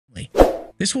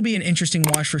This will be an interesting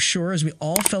watch for sure, as we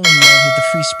all fell in love with the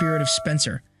free spirit of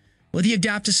Spencer. Will he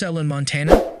adapt to settle in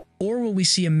Montana, or will we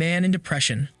see a man in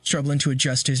depression struggling to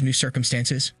adjust to his new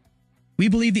circumstances? We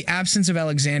believe the absence of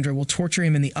Alexandra will torture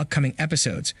him in the upcoming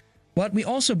episodes, but we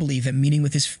also believe that meeting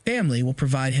with his family will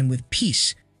provide him with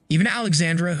peace. Even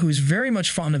Alexandra, who is very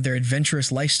much fond of their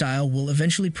adventurous lifestyle, will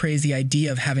eventually praise the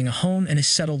idea of having a home and a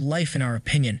settled life, in our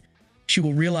opinion. She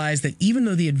will realize that even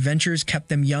though the adventures kept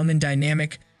them young and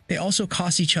dynamic, they also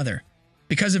cost each other.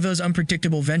 Because of those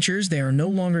unpredictable ventures, they are no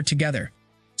longer together.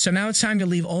 So now it's time to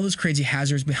leave all those crazy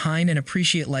hazards behind and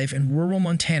appreciate life in rural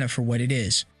Montana for what it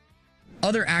is.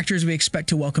 Other actors we expect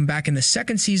to welcome back in the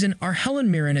second season are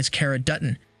Helen Mirren as Cara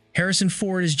Dutton, Harrison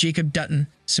Ford as Jacob Dutton,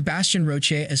 Sebastian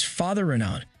Roche as Father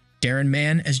Renaud, Darren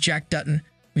Mann as Jack Dutton,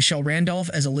 Michelle Randolph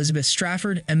as Elizabeth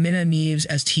Strafford, and Minna Neves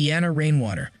as Tiana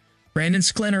Rainwater, Brandon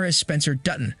Sklenar as Spencer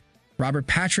Dutton, Robert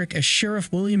Patrick as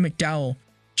Sheriff William McDowell,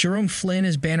 Jerome Flynn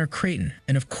as Banner Creighton,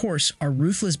 and of course, our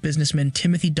ruthless businessman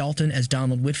Timothy Dalton as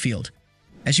Donald Whitfield.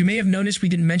 As you may have noticed, we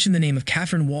didn't mention the name of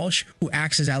Catherine Walsh, who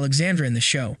acts as Alexandra in the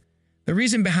show. The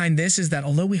reason behind this is that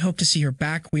although we hope to see her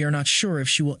back, we are not sure if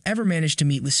she will ever manage to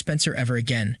meet with Spencer ever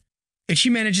again. If she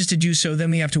manages to do so, then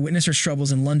we have to witness her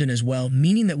struggles in London as well,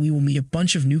 meaning that we will meet a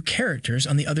bunch of new characters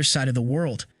on the other side of the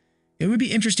world. It would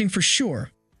be interesting for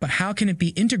sure, but how can it be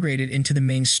integrated into the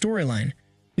main storyline?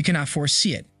 We cannot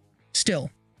foresee it. Still,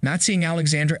 not seeing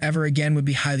Alexandra ever again would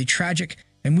be highly tragic,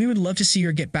 and we would love to see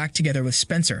her get back together with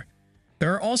Spencer.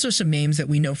 There are also some names that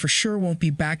we know for sure won't be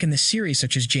back in the series,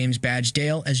 such as James Badge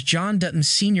Dale as John Dutton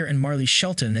Sr. and Marley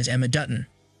Shelton as Emma Dutton.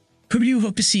 Who do you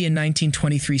hope to see in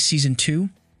 1923 Season 2?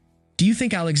 Do you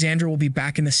think Alexandra will be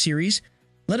back in the series?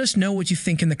 Let us know what you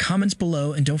think in the comments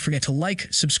below, and don't forget to like,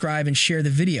 subscribe, and share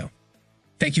the video.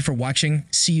 Thank you for watching.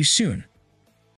 See you soon.